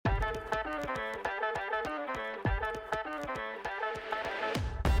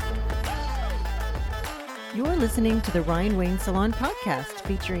You're listening to the Ryan Wayne Salon podcast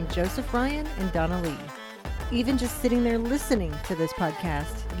featuring Joseph Ryan and Donna Lee. Even just sitting there listening to this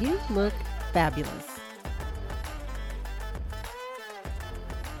podcast, you look fabulous.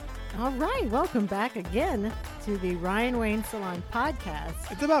 All right, welcome back again to the Ryan Wayne Salon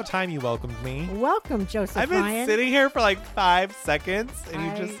podcast. It's about time you welcomed me. Welcome, Joseph I've been Ryan. sitting here for like 5 seconds, and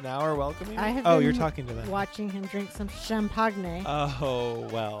you just now are welcoming me? You're talking to them. Watching him drink some champagne. Oh,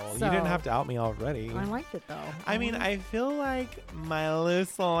 well, you didn't have to out me already. I liked it, though. I mean, I feel like my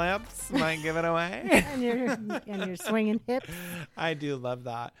loose lips might give it away. and your swinging hips. I do love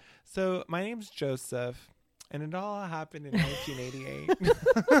that. So my name's Joseph. And it all happened in 1988.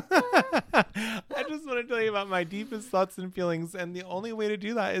 I just want to tell you about my deepest thoughts and feelings. And the only way to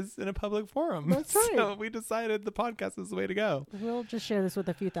do that is in a public forum. That's right. So we decided the podcast is the way to go. We'll just share this with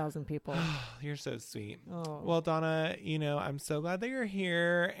a few thousand people. You're so sweet. Oh. Well, Donna, I'm so glad that you're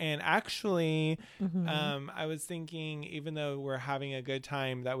here. And actually, I was thinking, even though we're having a good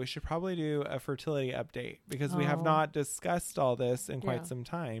time, that we should probably do a fertility update because we have not discussed all this in quite some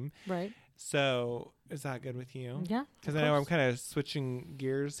time. Right. So is that good with you? Yeah. Because I know I'm kind of switching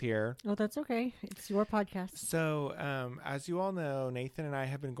gears here. Oh, that's okay. It's your podcast. So as you all know, Nathan and I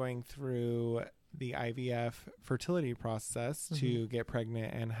have been going through the IVF fertility process to get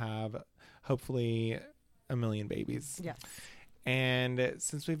pregnant and have hopefully 1 million babies. Yes. And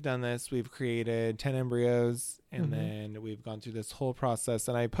since we've done this, we've created 10 embryos and then we've gone through this whole process.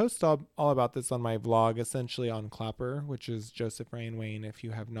 And I post all about this on my vlog, essentially on Clapper, which is Joseph Ryan Wayne, if you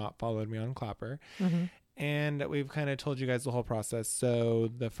have not followed me on Clapper. And we've kind of told you guys the whole process.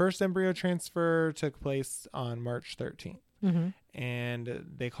 So the first embryo transfer took place on March 13th. And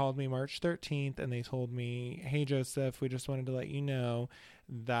they called me March 13th and they told me, hey, Joseph, we just wanted to let you know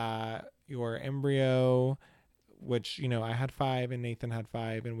that your embryo, which, I had 5 and Nathan had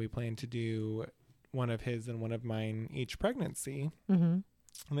 5, and we plan to do one of his and one of mine each pregnancy. And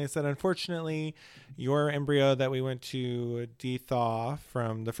they said, unfortunately, your embryo that we went to de-thaw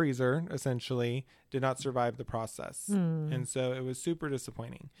from the freezer, essentially, did not survive the process. And so it was super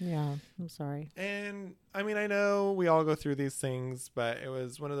disappointing. Yeah, I'm sorry. And I mean, I know we all go through these things, but it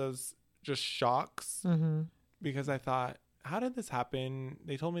was one of those just shocks because I thought, how did this happen?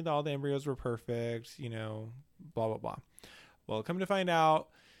 They told me that all the embryos were perfect, blah, blah, blah. Well, come to find out,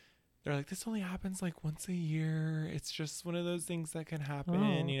 they're like, this only happens like once a year. It's just one of those things that can happen.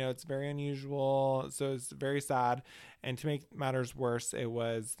 It's very unusual. So it's very sad. And to make matters worse, it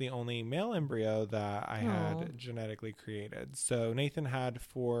was the only male embryo that I had genetically created. So Nathan had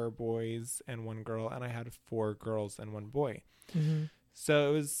 4 boys and 1 girl, and I had 4 girls and 1 boy. So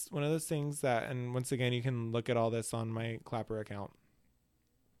it was one of those things that, and once again, you can look at all this on my Clapper account.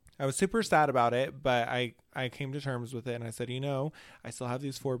 I was super sad about it, but I came to terms with it and I said, I still have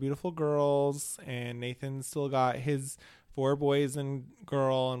these 4 beautiful girls and Nathan still got his 4 boys and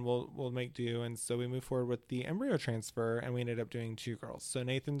girl, and we'll make do. And so we moved forward with the embryo transfer and we ended up doing 2 girls. So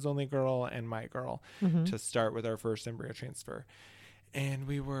Nathan's only girl and my girl to start with our first embryo transfer. And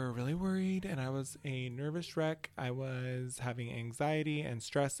we were really worried and I was a nervous wreck. I was having anxiety and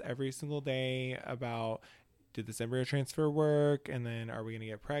stress every single day about, did this embryo transfer work? And then are we going to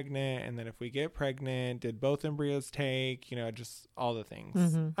get pregnant? And then if we get pregnant, did both embryos take? Just all the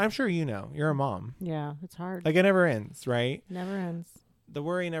things. I'm sure you're a mom. Yeah, it's hard. Like it never ends, right? Never ends. The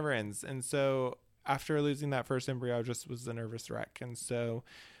worry never ends. And so after losing that first embryo, I just was a nervous wreck. And so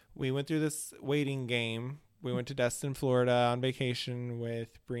we went through this waiting game. We went to Destin, Florida on vacation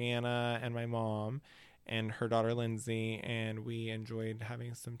with Brianna and my mom and her daughter Lindsay, and we enjoyed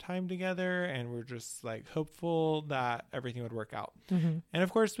having some time together, and we're just like hopeful that everything would work out. And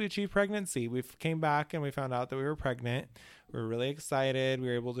of course we achieved pregnancy. We came back and we found out that we were pregnant. We were really excited. We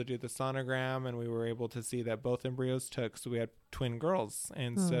were able to do the sonogram and we were able to see that both embryos took, so we had twin girls.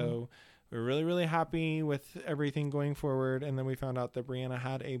 And so we were really, really happy with everything going forward. And then we found out that Brianna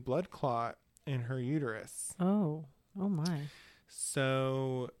had a blood clot in her uterus. Oh my.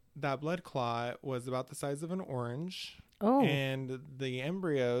 So that blood clot was about the size of an orange. Oh. And the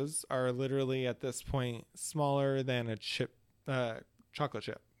embryos are literally at this point smaller than a chip, chocolate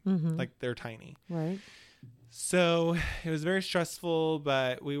chip. Like they're tiny. Right. So it was very stressful,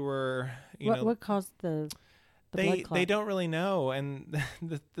 but we were, what caused the blood clot? They don't really know. And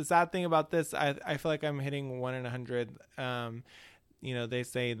the sad thing about this, I feel like I'm hitting 1 in 100. They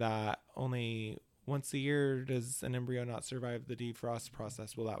say that only once a year does an embryo not survive the defrost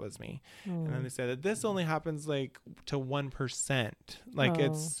process? Well, that was me. And then they said that this only happens like to 1%. Like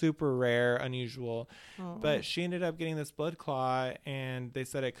it's super rare, unusual. But she ended up getting this blood clot, and they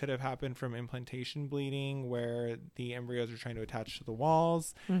said it could have happened from implantation bleeding, where the embryos are trying to attach to the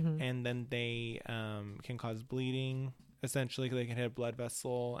walls, and then they can cause bleeding. Essentially, they can hit a blood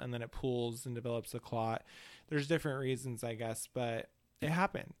vessel, and then it pools and develops a clot. There's different reasons, I guess, but it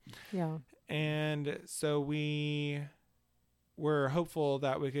happened. Yeah. And so we were hopeful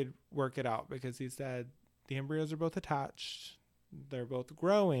that we could work it out, because he said the embryos are both attached. They're both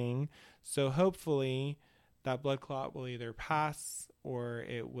growing. So hopefully that blood clot will either pass or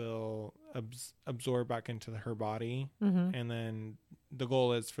it will absorb back into her body. And then the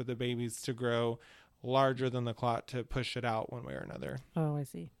goal is for the babies to grow larger than the clot to push it out one way or another. Oh, I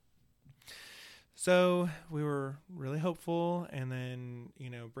see. So we were really hopeful. And then,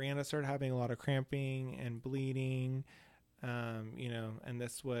 Brianna started having a lot of cramping and bleeding, and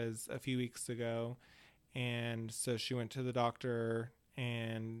this was a few weeks ago. And so she went to the doctor,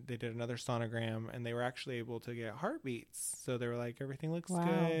 and they did another sonogram, and they were actually able to get heartbeats. So they were like, everything looks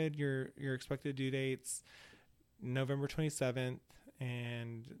good. Your expected due date's November 27th.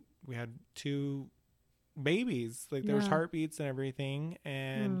 And we had 2 babies. Like there was heartbeats and everything.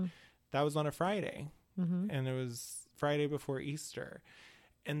 And that was on a Friday. And it was Friday before Easter.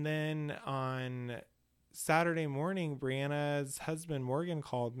 And then on Saturday morning, Brianna's husband, Morgan,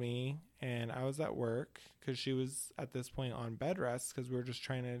 called me, and I was at work because she was at this point on bed rest, because we were just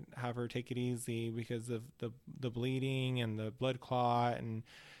trying to have her take it easy because of the bleeding and the blood clot, and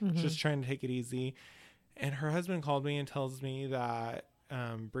just trying to take it easy. And her husband called me and tells me that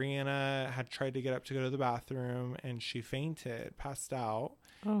Brianna had tried to get up to go to the bathroom, and she fainted, passed out.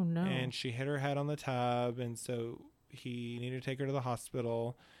 Oh, no. And she hit her head on the tub, and so he needed to take her to the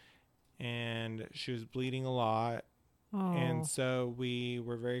hospital, and she was bleeding a lot. Oh. And so we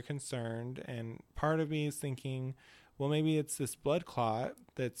were very concerned, and part of me is thinking, well, maybe it's this blood clot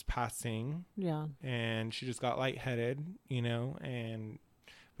that's passing. Yeah. And she just got lightheaded,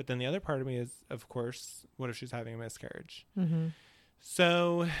 but then the other part of me is, of course, what if she's having a miscarriage?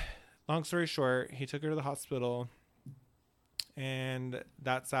 So long story short, he took her to the hospital, and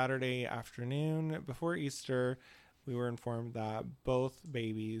that Saturday afternoon before Easter, we were informed that both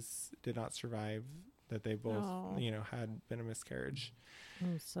babies did not survive, that they both, had been a miscarriage.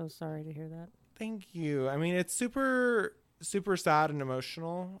 I'm so sorry to hear that. Thank you. I mean, it's super, super sad and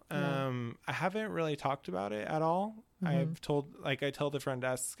emotional. I haven't really talked I tell the front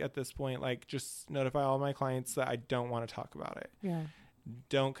desk at this point, like, just notify all my clients that I don't want to talk about it. Yeah.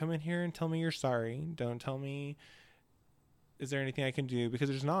 Don't come in here and tell me you're sorry. Don't tell me, is there anything I can do? Because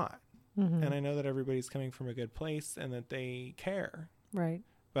there's not. And I know that everybody's coming from a good place and that they care. Right.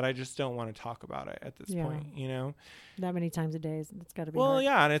 But I just don't want to talk about it at this point, That many times a day, it's got to be hard.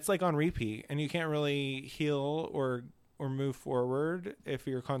 Yeah, and it's like on repeat, and you can't really heal or move forward if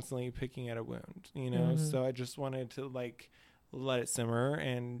you're constantly picking at a wound, So I just wanted to let it simmer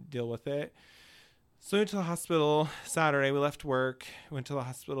and deal with it. So we went to the hospital Saturday. We left work, went to the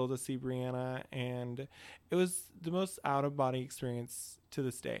hospital to see Brianna, and it was the most out-of-body experience to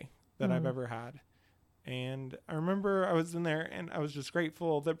this day that I've ever had. And I remember I was in there, and I was just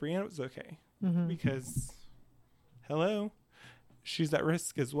grateful that Brianna was okay, because, hello, she's at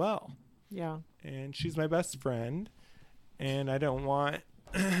risk as well. Yeah. And she's my best friend, and I don't want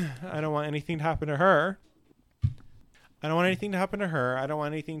anything to happen to her. I don't want anything to happen to her. I don't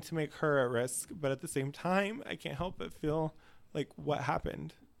want anything to make her at risk. But at the same time, I can't help but feel like what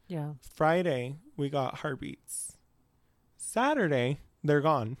happened. Yeah. Friday, we got heartbeats. Saturday, they're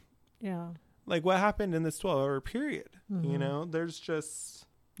gone. Yeah. Like, what happened in this 12-hour period? There's just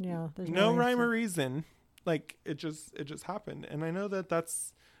there's no rhyme or reason. Like, it just happened. And I know that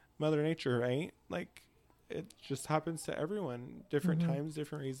that's Mother Nature, right? Like, it just happens to everyone, different times,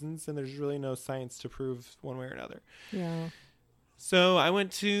 different reasons, and there's really no science to prove one way or another. Yeah. So I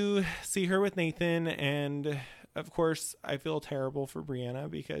went to see her with Nathan, and of course I feel terrible for Brianna,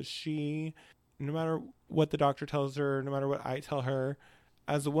 because she, no matter what the doctor tells her, no matter what I tell her,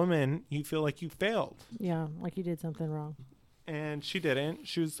 as a woman, you feel like you failed. Yeah, like you did something wrong. And she didn't.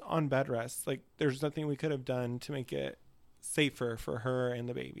 She was on bed rest. Like, there's nothing we could have done to make it safer for her and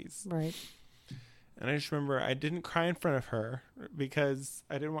the babies. Right. And I just remember I didn't cry in front of her because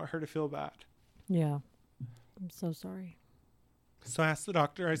I didn't want her to feel bad. Yeah. I'm so sorry. So I asked the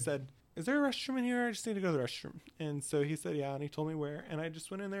doctor, I said, is there a restroom in here? I just need to go to the restroom. And so he said, yeah. And he told me where. And I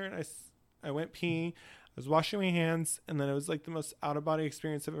just went in there, and I went pee. I was washing my hands. And then it was like the most out of body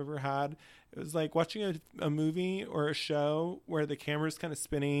experience I've ever had. It was like watching a movie or a show where the camera's kind of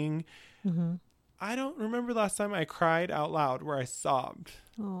spinning. I don't remember last time I cried out loud where I sobbed.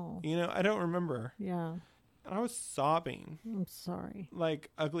 Oh. You know, I don't remember. Yeah. And I was sobbing. I'm sorry.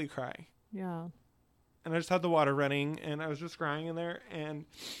 Like ugly cry. Yeah. And I just had the water running and I was just crying in there. And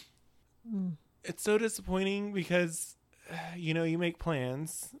it's so disappointing because, you know, you make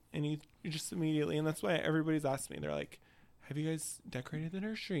plans and you just immediately, and that's why everybody's asked me, they're like, have you guys decorated the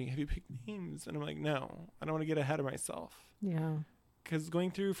nursery? Have you picked names? And I'm like, no, I don't want to get ahead of myself. Yeah. Because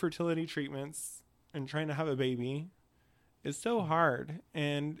going through fertility treatments and trying to have a baby is so hard,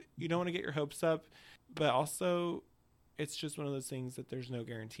 and you don't want to get your hopes up, but also it's just one of those things that there's no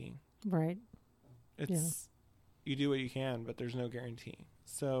guarantee. Right. You do what you can, but there's no guarantee.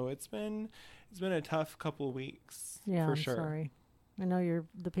 So it's been a tough couple of weeks. Yeah, for I'm sure. Sorry. I know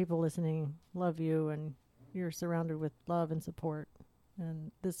the people listening love you, and you're surrounded with love and support.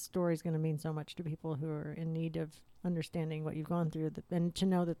 And this story is going to mean so much to people who are in need of understanding what you've gone through, and to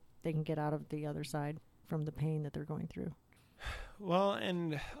know that they can get out of the other side from the pain that they're going through. Well,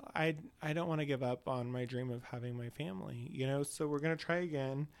 and I don't want to give up on my dream of having my family, you know, so we're going to try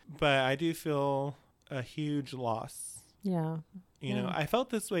again. But I do feel a huge loss. Yeah. You know, I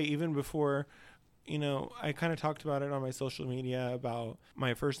felt this way even before, you know, I kind of talked about it on my social media about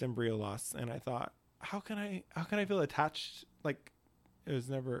my first embryo loss. And I thought, how can I feel attached? Like it was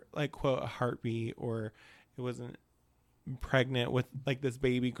never like, quote, a heartbeat, or it wasn't pregnant with like this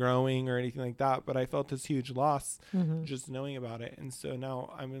baby growing or anything like that. But I felt this huge loss just knowing about it. And so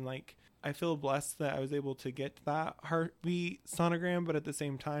now I feel blessed that I was able to get that heartbeat sonogram. But at the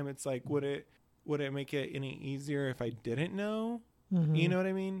same time, it's like, would it make it any easier if I didn't know? You know what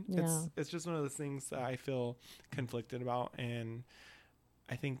I mean? Yeah. It's just one of those things that I feel conflicted about. And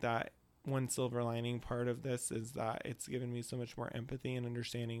I think that one silver lining part of this is that it's given me so much more empathy and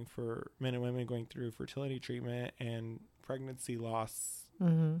understanding for men and women going through fertility treatment and pregnancy loss,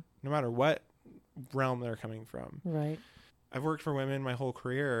 no matter what realm they're coming from. Right. I've worked for women my whole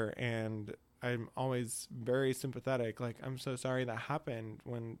career, and I'm always very sympathetic. Like, I'm so sorry that happened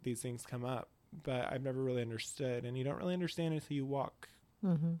when these things come up, but I've never really understood. And you don't really understand until you walk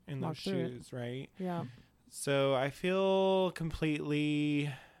in those shoes, right? Yeah. So I feel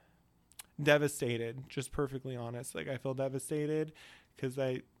completely devastated, just perfectly honest. Like, I feel devastated because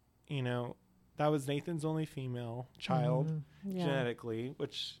that was Nathan's only female child genetically,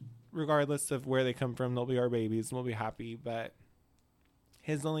 which regardless of where they come from, they'll be our babies and we'll be happy. But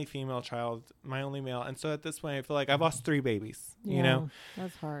his only female child, my only male. And so at this point, I feel like I've lost 3 babies, you know?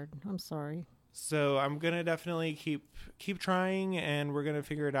 That's hard. I'm sorry. So I'm going to definitely keep trying, and we're going to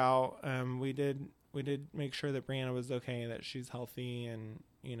figure it out. We did make sure that Brianna was okay, that she's healthy, and,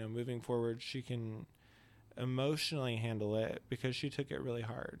 you know, moving forward, she can emotionally handle it because she took it really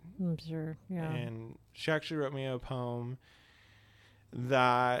hard. I'm sure. Yeah. And she actually wrote me a poem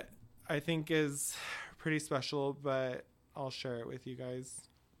that I think is pretty special, but I'll share it with you guys.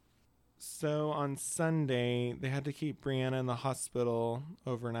 So on Sunday, they had to keep Brianna in the hospital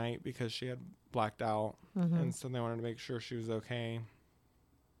overnight because she had blacked out. And so they wanted to make sure she was okay.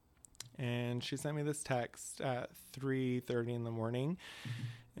 And she sent me this text at 3:30 in the morning.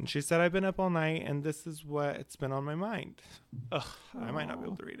 And she said, I've been up all night, and this is what it's been on my mind. Ugh, I might not be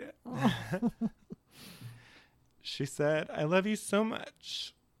able to read it. She said, I love you so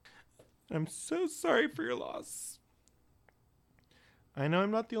much. I'm so sorry for your loss. I know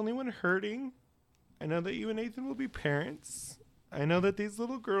I'm not the only one hurting. I know that you and Nathan will be parents. I know that these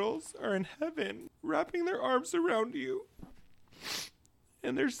little girls are in heaven, wrapping their arms around you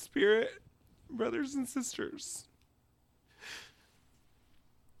and their spirit, brothers and sisters.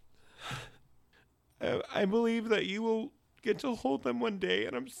 I believe that you will get to hold them one day,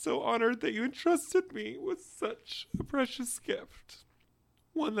 and I'm so honored that you entrusted me with such a precious gift,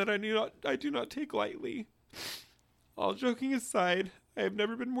 one that I do not take lightly. All joking aside, I have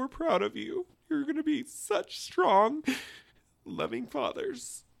never been more proud of you. You're going to be such strong, loving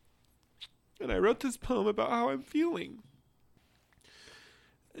fathers. And I wrote this poem about how I'm feeling.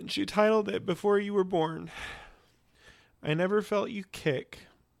 And she titled it, Before You Were Born. I never felt you kick,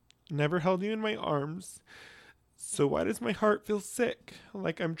 never held you in my arms. So why does my heart feel sick,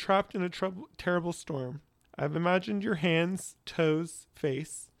 like I'm trapped in a terrible storm? I've imagined your hands, toes,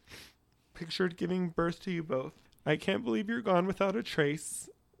 face, pictured giving birth to you both. I can't believe you're gone without a trace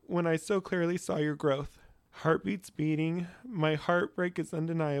when I so clearly saw your growth. Heartbeats beating, my heartbreak is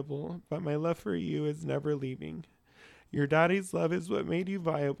undeniable, but my love for you is never leaving. Your daddy's love is what made you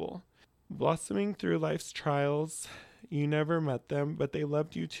viable. Blossoming through life's trials, you never met them, but they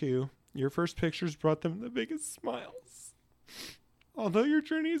loved you too. Your first pictures brought them the biggest smiles. Although your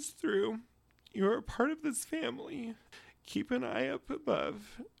journey is through, you are a part of this family. Keep an eye up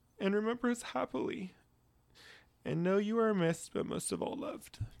above and remember us happily. And know you are missed, but most of all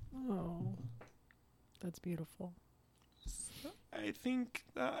loved. Oh, that's beautiful. So I think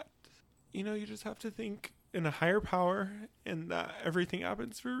that, you just have to think in a higher power and that everything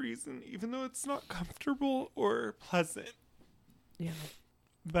happens for a reason, even though it's not comfortable or pleasant. Yeah.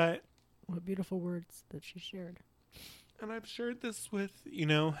 But what beautiful words that she shared. And I've shared this with,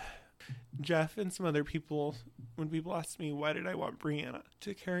 Jeff and some other people when people asked me, why did I want Brianna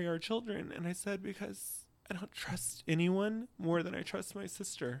to carry our children? And I said, because I don't trust anyone more than I trust my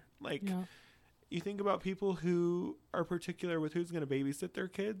sister. You think about people who are particular with who's going to babysit their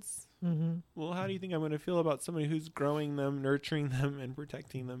kids. Mm-hmm. Well, how do you think I'm going to feel about somebody who's growing them, nurturing them, and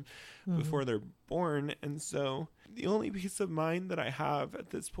protecting them before they're born? And so the only peace of mind that I have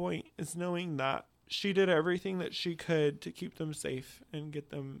at this point is knowing that she did everything that she could to keep them safe and get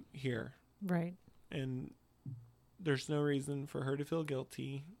them here. Right. And there's no reason for her to feel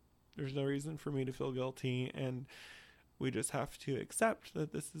guilty. There's no reason for me to feel guilty. And we just have to accept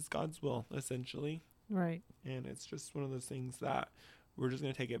that this is God's will, essentially. Right. And it's just one of those things that we're just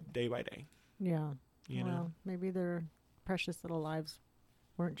going to take it day by day. Yeah. You know? Maybe their precious little lives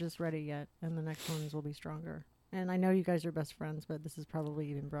weren't just ready yet, and the next ones will be stronger. And I know you guys are best friends, but this has probably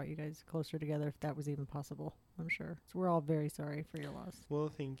even brought you guys closer together, if that was even possible, I'm sure. So we're all very sorry for your loss. Well,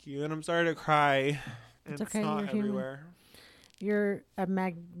 thank you. And I'm sorry to cry. It's okay. Not You're everywhere. Human. You're a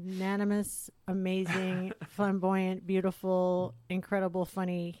magnanimous, amazing, flamboyant, beautiful, incredible,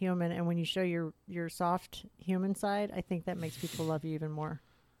 funny human. And when you show your soft human side, I think that makes people love you even more.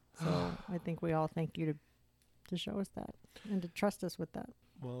 So I think we all thank you to show us that and to trust us with that.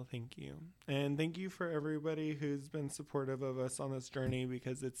 Well, thank you. And thank you for everybody who's been supportive of us on this journey,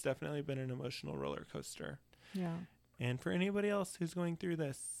 because it's definitely been an emotional roller coaster. Yeah. And for anybody else who's going through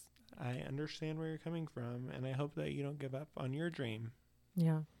this, I understand where you're coming from, and I hope that you don't give up on your dream.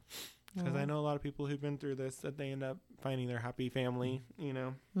 Yeah. Because I know a lot of people who've been through this, that they end up finding their happy family,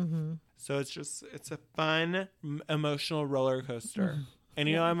 Mm-hmm. So it's a fun, emotional roller coaster. And,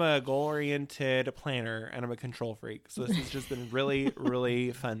 I'm a goal-oriented planner, and I'm a control freak. So this has just been really,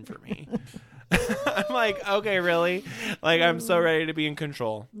 really fun for me. I'm like, okay, really? I'm so ready to be in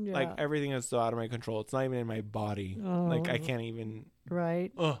control. Yeah. Everything is so out of my control. It's not even in my body. I can't even.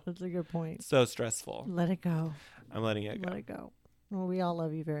 Right. That's a good point. So stressful. Let it go. I'm letting it go. Let it go. Well, we all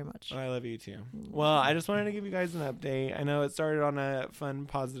love you very much. I love you too. Well, I just wanted to give you guys an update. I know it started on a fun,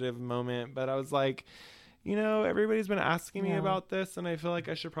 positive moment, but I was like, everybody's been asking me about this, and I feel like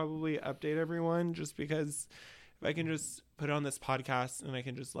I should probably update everyone, just because if I can just put it on this podcast and I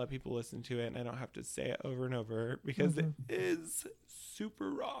can just let people listen to it and I don't have to say it over and over, because it is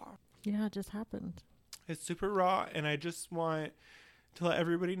super raw. Yeah, it just happened. It's super raw, and I just want to let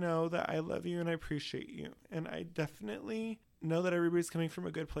everybody know that I love you and I appreciate you. And I definitely know that everybody's coming from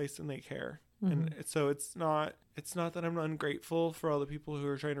a good place and they care. And so it's not that I'm ungrateful for all the people who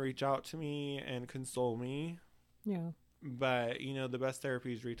are trying to reach out to me and console me. Yeah. But, the best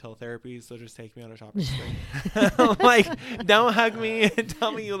therapy is retail therapy, so just take me on a shopping spree. Don't hug me and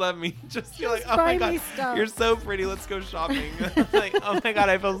tell me you love me. Just be like, oh my God, you're so pretty. Let's go shopping. Oh my God,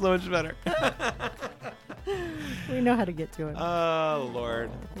 I feel so much better. We know how to get to it. Oh,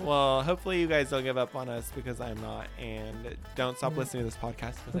 Lord. Well, hopefully you guys don't give up on us, because I'm not. And don't stop listening to this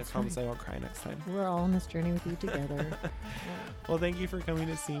podcast, because I promise I won't cry next time. We're all on this journey with you together. Well, thank you for coming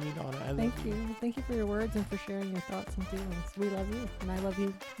to see me, Donna. Thank you. Thank you for your words and for sharing your thoughts and feelings. We love you, and I love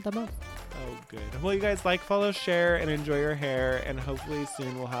you the most. Oh, good. Well, you guys follow, share, and enjoy your hair. And hopefully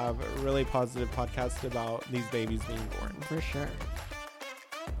soon we'll have a really positive podcast about these babies being born. For sure.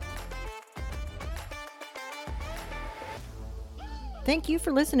 Thank you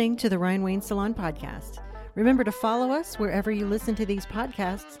for listening to the Ryan Wayne Salon Podcast. Remember to follow us wherever you listen to these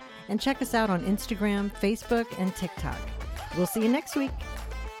podcasts, and check us out on Instagram, Facebook, and TikTok. We'll see you next week.